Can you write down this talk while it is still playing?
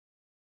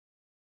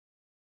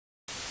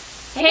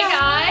Hey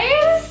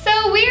guys!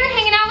 So we're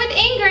hanging out with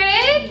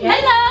Ingrid.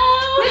 Yes.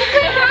 Hello!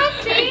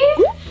 missglamorazzi.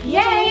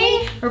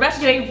 Yay! We're about to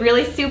do a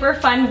really super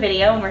fun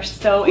video and we're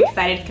so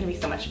excited. It's gonna be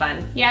so much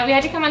fun. Yeah, we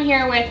had to come on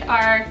here with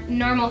our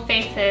normal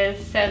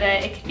faces so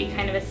that it could be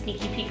kind of a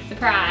sneaky peek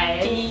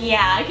surprise.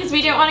 Yeah, because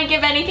we didn't want to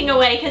give anything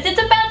away because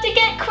it's about to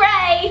get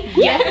cray.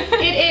 Yes,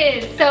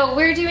 it is. So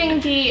we're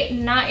doing the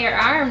Not Your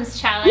Arms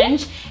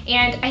challenge,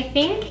 and I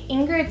think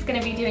Ingrid's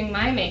gonna be doing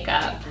my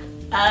makeup.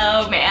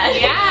 Oh man.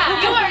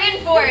 Yeah. You are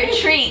in for a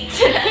treat.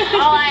 That's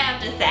all I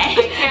have to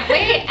say. Can't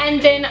wait. And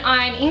then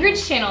on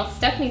Ingrid's channel,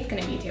 Stephanie's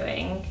gonna be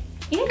doing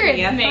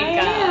Ingrid's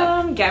makeup.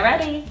 I am. Get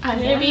ready.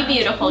 I'm gonna be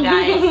beautiful,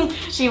 guys.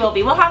 She will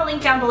be. We'll have a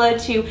link down below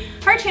to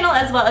her channel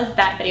as well as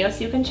that video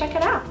so you can check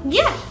it out.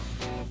 Yes.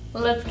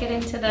 Well, let's get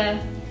into the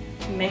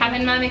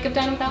having my makeup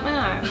done without my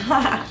arms.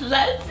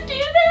 Let's do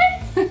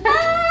this.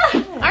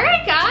 All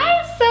right,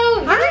 guys.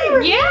 So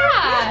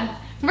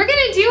we're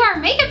gonna do our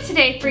makeup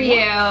today for you.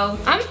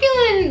 I'm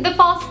feeling the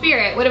fall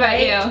spirit. What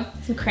about you?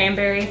 Some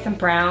cranberries, some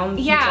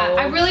browns. Yeah, some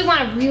I really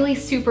want a really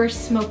super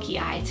smoky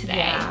eye today.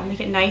 Yeah, make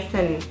it nice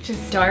and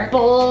just dark.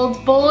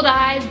 Bold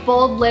eyes,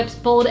 bold lips,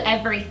 bold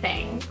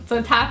everything. That's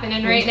what's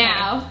happening right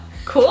now.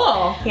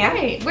 Cool. Yeah. All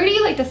right, where do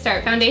you like to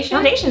start? Foundation?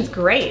 Foundation's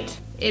great.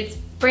 It's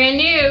brand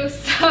new,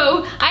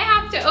 so I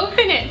have to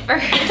open it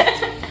first.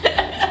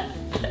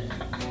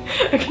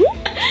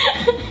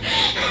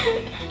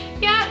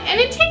 Yeah, and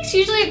it takes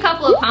usually a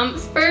couple of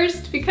pumps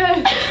first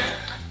because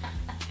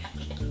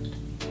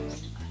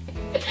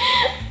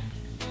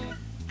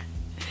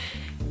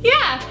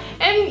yeah,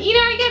 and you know,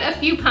 I get a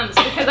few pumps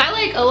because I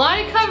like a lot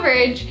of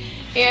coverage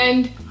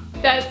and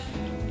that's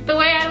the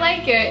way I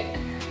like it.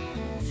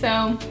 So,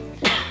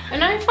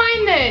 and I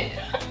find that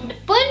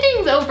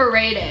blending's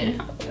overrated.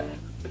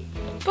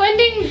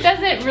 Blending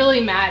doesn't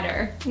really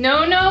matter.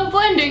 No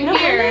blending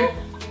here.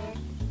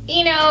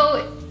 You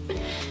know,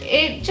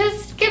 it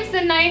just gives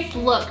a nice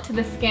look to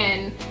the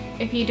skin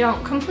if you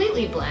don't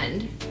completely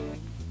blend.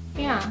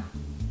 Yeah.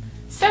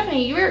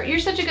 Stephanie, you're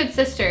such a good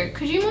sister.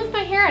 Could you move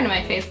my hair into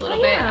my face a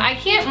little bit? I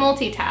can't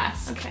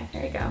multitask. Okay,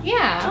 there you go.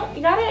 Yeah. Oh,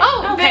 you got it?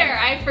 Oh, okay. there,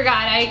 I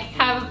forgot. I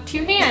have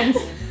two hands.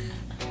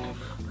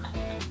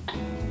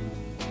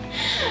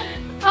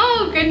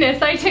 Oh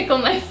goodness, I tickle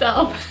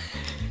myself.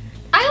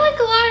 I like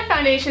a lot of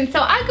foundation, so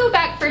I go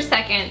back for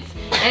seconds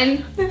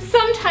and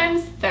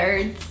sometimes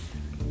thirds.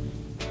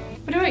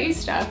 What about you,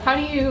 Steph? How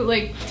do you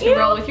like to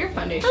roll with your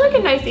foundation? I like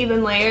a nice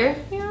even layer.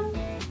 Yeah.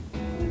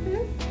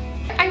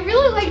 I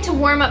really like to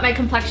warm up my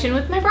complexion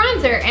with my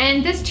bronzer,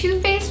 and this Too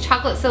Faced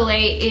Chocolate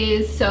Soleil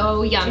is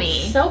so yummy.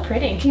 It's so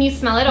pretty. Can you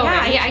smell it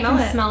already? Yeah, I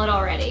can smell it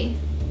already.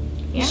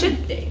 You should.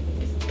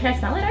 Can I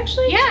smell it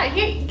actually? Yeah,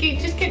 you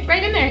just get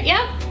right in there.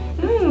 Yep.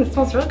 It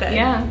smells real good.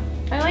 Yeah,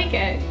 I like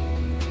it.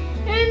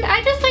 And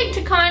I just like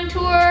to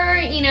contour,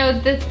 you know,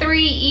 the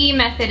 3E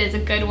method is a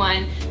good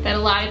one that a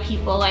lot of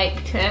people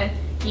like to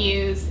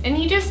use. And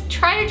you just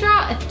try to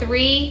draw a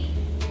 3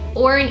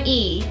 or an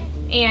E.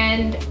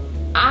 And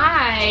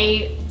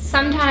I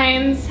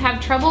sometimes have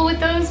trouble with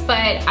those,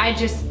 but I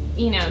just,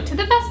 you know, to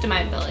the best of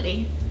my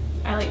ability,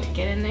 I like to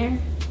get in there.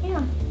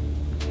 Yeah.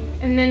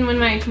 And then when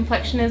my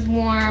complexion is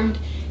warmed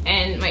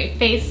and my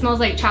face smells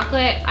like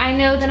chocolate, I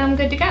know that I'm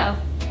good to go.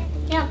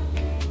 Yeah.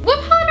 What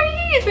palette are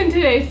you using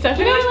today,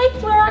 Stephanie? You know, I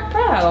like Lorac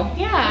Pro.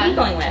 Yeah. What are you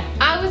going with?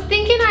 I was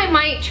thinking I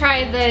might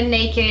try the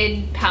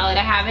Naked palette.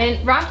 I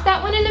haven't rocked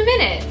that one in a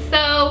minute.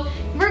 So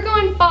we're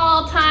going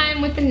fall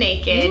time with the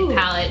Naked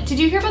palette. Did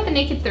you hear about the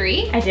Naked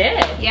 3? I did.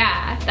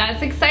 Yeah,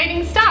 that's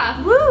exciting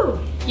stuff. Woo!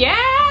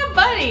 Yeah,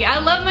 buddy, I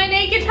love my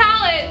Naked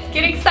palettes.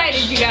 Get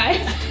excited, you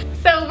guys.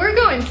 So we're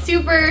going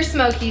super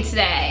smoky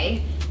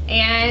today.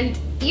 And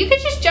you could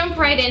just jump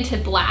right into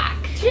black.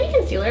 Do you have any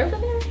concealer over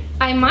there?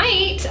 I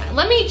might.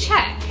 Let me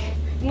check.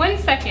 1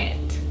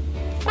 second.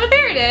 Oh,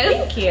 there it is.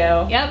 Thank you.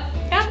 Yep,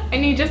 I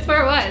knew just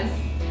where it was.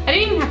 I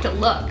didn't even have to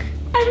look.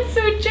 I'm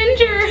so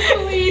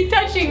gingerly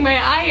touching my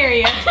eye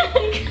area.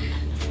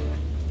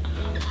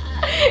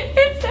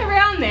 It's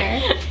around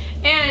there.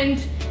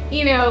 And,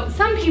 you know,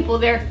 some people,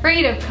 they're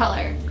afraid of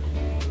color.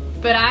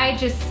 But I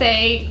just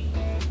say,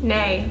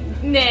 nay.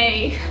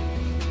 Nay.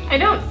 I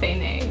don't say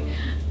nay.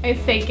 I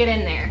say get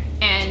in there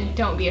and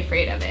don't be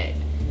afraid of it.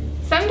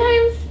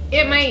 Sometimes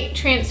it might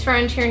transfer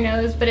onto your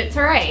nose, but it's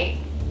alright.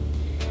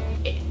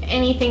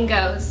 Anything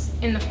goes,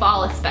 in the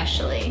fall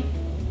especially.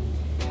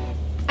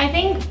 I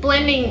think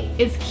blending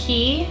is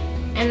key,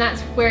 and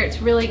that's where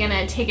it's really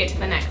gonna take it to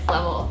the next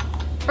level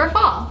for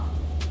fall.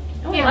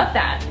 Oh, I love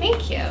that.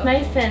 Thank you. It's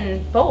nice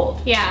and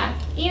bold. Yeah,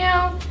 you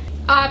know,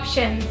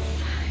 options.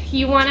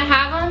 You wanna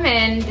have them,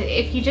 and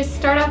if you just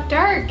start off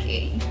dark,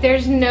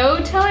 there's no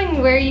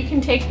telling where you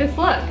can take this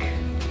look.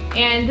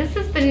 And this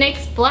is the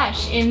NYX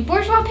blush in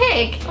Bourgeois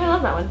Pig. Oh, I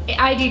love that one.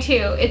 I do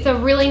too. It's a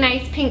really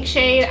nice pink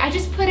shade. I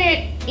just put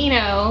it, you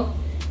know,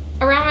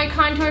 around my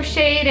contour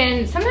shade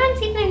and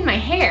sometimes even in my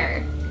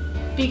hair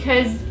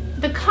because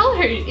the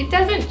color, it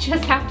doesn't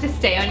just have to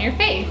stay on your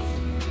face.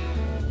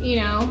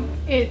 You know,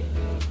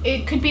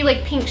 it could be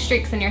like pink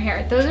streaks in your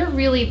hair. Those are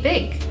really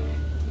big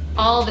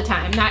all the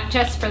time, not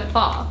just for the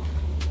fall.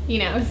 you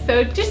know,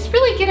 so just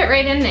really get it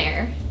right in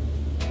there.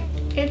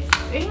 It's,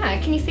 yeah,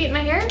 can you see it in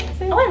my hair?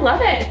 Oh, I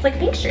love it. It's like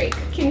pink streak.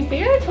 Can you see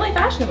it? It's really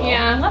fashionable.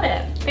 Yeah. I love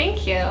it.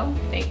 Thank you.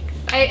 Thanks.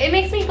 It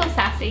makes me feel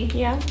sassy.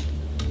 Yeah.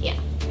 Yeah.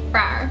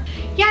 Rawr.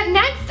 Yeah,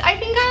 next, I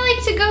think I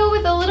like to go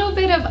with a little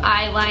bit of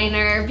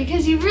eyeliner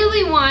because you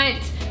really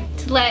want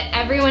to let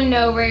everyone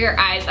know where your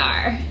eyes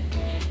are.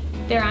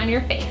 They're on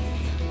your face,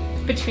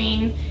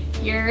 between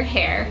your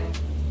hair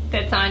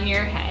that's on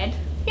your head.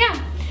 Yeah.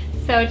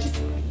 So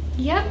just,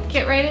 yep,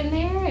 get right in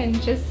there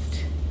and just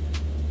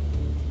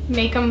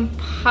make them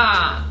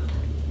pop.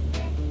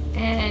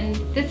 And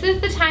this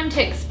is the time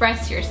to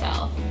express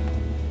yourself.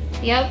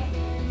 Yep.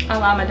 A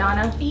la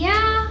Madonna.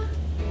 Yeah.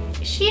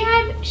 She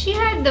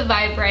had the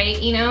vibe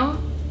right, you know?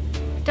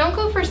 Don't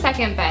go for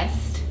second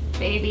best,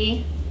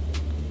 baby.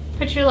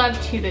 Put your love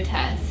to the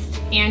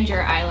test and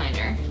your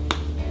eyeliner.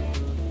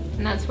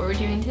 And that's what we're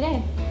doing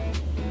today.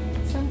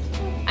 So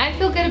I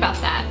feel good about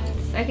that.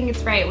 I think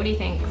it's right. What do you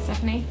think,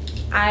 Stephanie?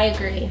 I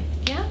agree.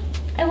 Yeah?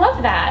 I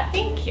love that.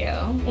 Thank you.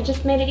 It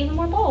just made it even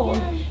more bold.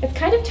 Yeah. It's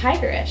kind of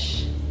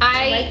tigerish.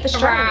 I like the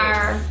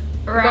strawberries.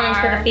 We're going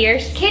for the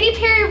fierce. Katy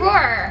Perry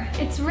roar.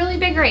 It's really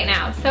big right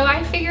now, so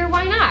I figure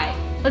why not?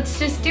 Let's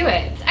just do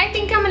it. I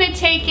think I'm gonna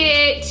take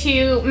it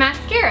to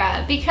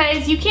mascara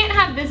because you can't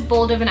have this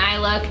bold of an eye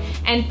look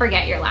and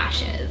forget your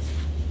lashes.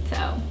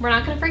 So we're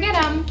not gonna forget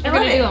them. We're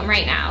gonna do them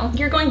right now.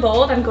 You're going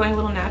bold, I'm going a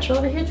little natural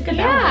over here. It's a good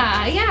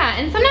balance. Yeah,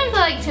 and sometimes I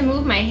like to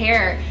move my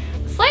hair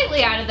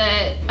slightly out of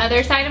the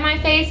other side of my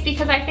face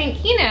because I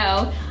think, you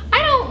know,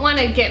 I don't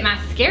wanna get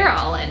mascara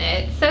all in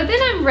it. So then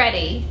I'm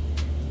ready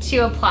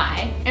to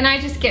apply and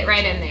I just get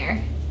right in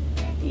there.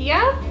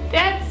 Yep,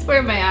 that's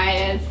where my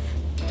eye is.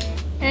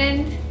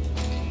 And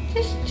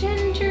just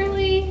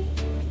gingerly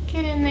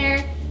get in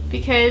there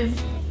because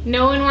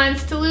no one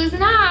wants to lose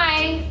an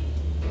eye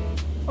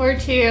or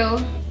two.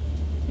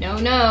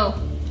 No,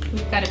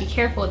 we've got to be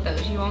careful with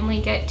those. You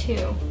only get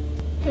two.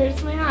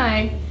 There's my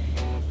eye.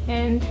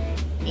 And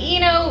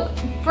you know,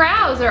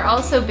 brows are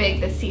also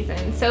big this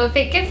season. So if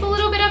it gets a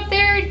little bit up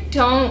there,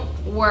 don't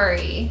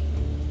worry.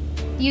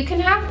 You can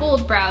have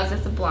bold brows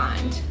as a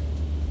blonde.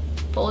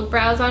 Bold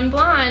brows on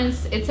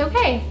blondes, it's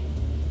okay.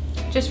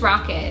 Just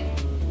rock it.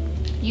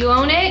 You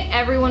own it,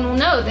 everyone will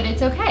know that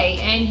it's okay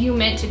and you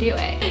meant to do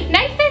it.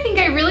 Next, I think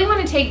I really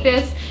want to take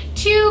this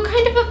to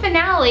kind of a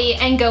finale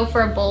and go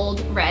for a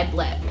bold red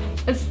lip.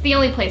 It's the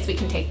only place we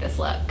can take this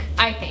look,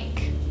 I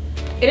think.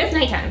 It is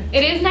nighttime.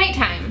 It is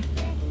nighttime.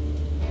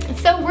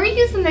 So we're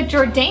using the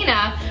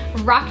Jordana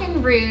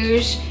Rockin'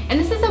 Rouge, and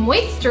this is a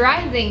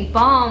moisturizing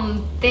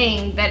balm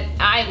thing that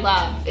I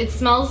love. It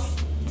smells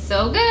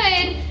so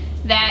good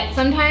that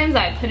sometimes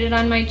I put it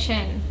on my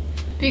chin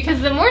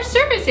because the more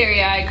surface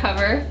area I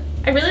cover,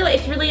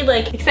 it's really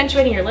like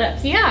accentuating your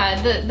lips.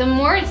 Yeah, the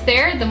more it's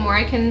there, the more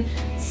I can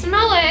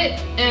smell it,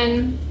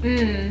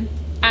 and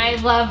I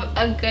love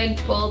a good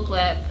bold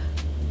lip.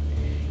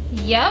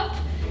 Yep.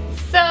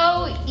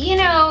 So, you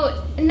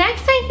know,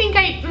 next I think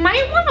I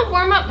might want to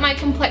warm up my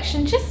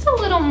complexion just a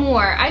little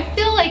more. I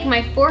feel like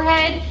my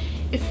forehead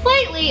is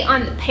slightly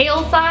on the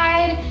pale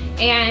side,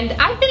 and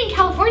I've been in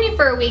California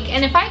for a week,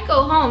 and if I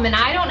go home and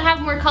I don't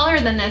have more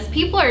color than this,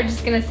 people are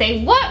just gonna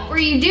say, what were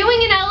you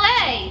doing in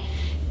LA?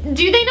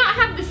 Do they not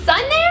have the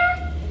sun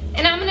there?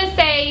 And I'm gonna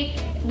say,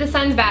 the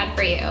sun's bad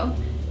for you.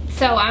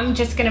 So I'm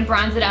just gonna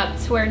bronze it up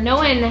to where no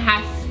one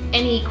has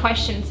any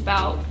questions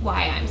about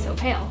why I'm so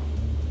pale.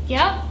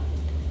 Yep.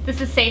 This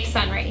is safe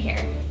sun right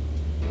here.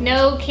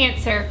 No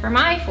cancer for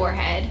my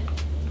forehead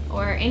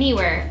or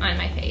anywhere on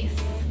my face.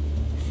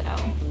 So,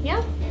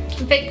 yeah.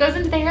 If it goes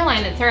into the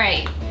hairline, that's all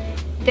right.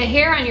 The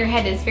hair on your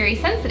head is very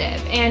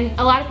sensitive, and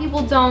a lot of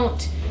people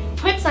don't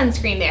put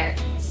sunscreen there.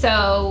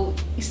 So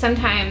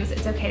sometimes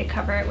it's okay to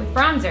cover it with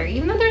bronzer,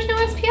 even though there's no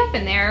SPF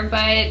in there,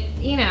 but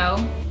you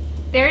know,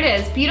 there it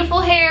is.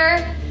 Beautiful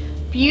hair,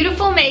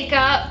 beautiful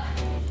makeup.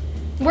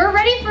 We're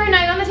ready for a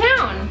night on the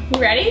town. You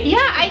ready? Yeah,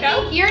 I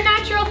think your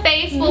natural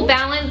face will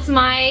balance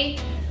my,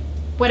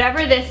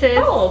 whatever this is.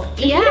 Bold and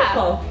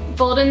beautiful.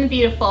 Bold and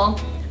beautiful.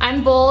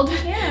 I'm bold,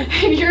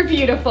 and you're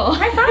beautiful.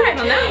 High five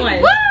on that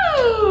one.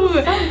 Woo!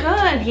 So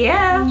good,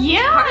 yeah.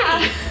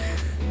 Yeah.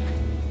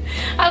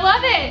 I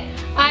love it.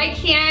 I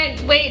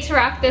can't wait to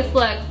rock this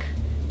look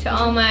to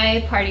all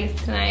my parties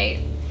tonight.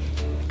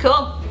 Cool.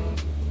 All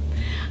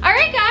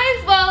right,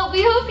 guys. Well,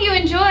 we hope you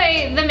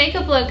enjoy the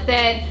makeup look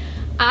that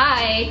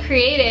I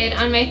created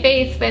on my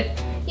face with,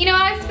 you know,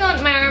 I was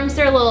feeling my arms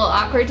are a little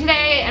awkward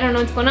today. I don't know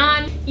what's going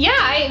on.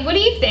 Yeah, what do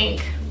you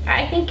think?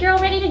 I think you're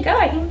all ready to go.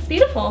 I think it's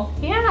beautiful.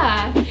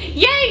 Yeah.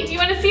 Yay! Do you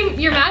want to see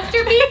your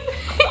masterpiece?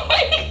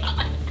 Yay!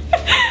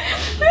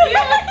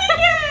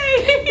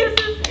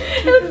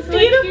 It looks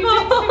beautiful.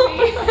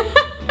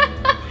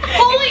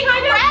 Holy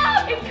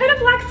crap! It's kind of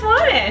Black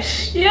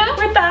Swanish. Yeah.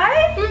 With the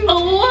eyes?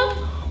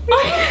 Oh.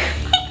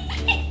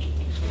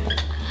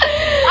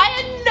 I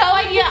had no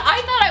idea.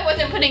 I thought I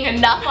wasn't putting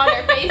enough on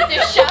her face to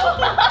show.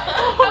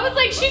 I was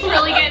like, she's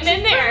really getting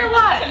in there. A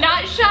lot.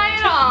 Not shy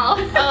at all.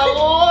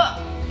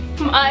 Oh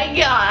My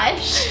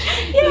gosh.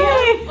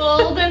 Yay!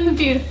 Bold and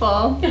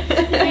beautiful.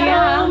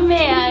 Oh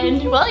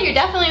man. Well, you're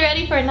definitely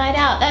ready for a night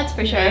out, that's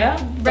for sure. Yeah.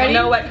 Ready? Don't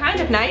know what kind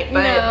of night,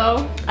 but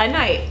No. a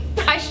night.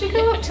 I should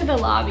go up to the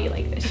lobby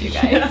like this, you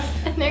guys.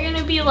 And they're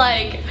gonna be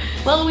like,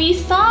 well, we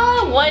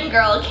saw one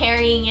girl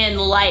carrying in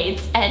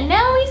lights, and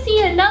now we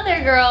see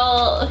another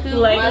girl who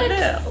Like looks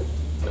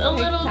this. a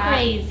little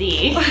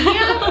crazy.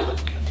 Yeah.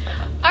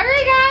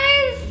 Alright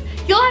guys,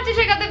 you'll have to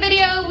check out the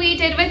video we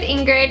did with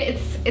Ingrid.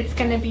 It's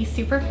gonna be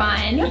super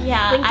fun.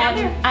 Yeah, Link down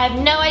there. I have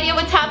no idea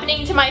what's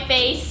happening to my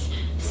face,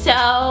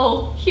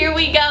 so here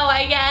we go,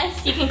 I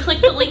guess. You can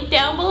click the link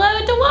down below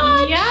to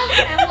watch. Yes,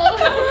 and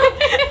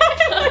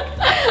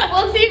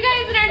we'll see you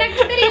guys in our next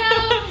video.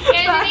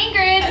 And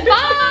Ingrid's,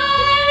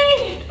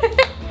 bye!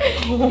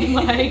 Oh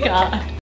my god.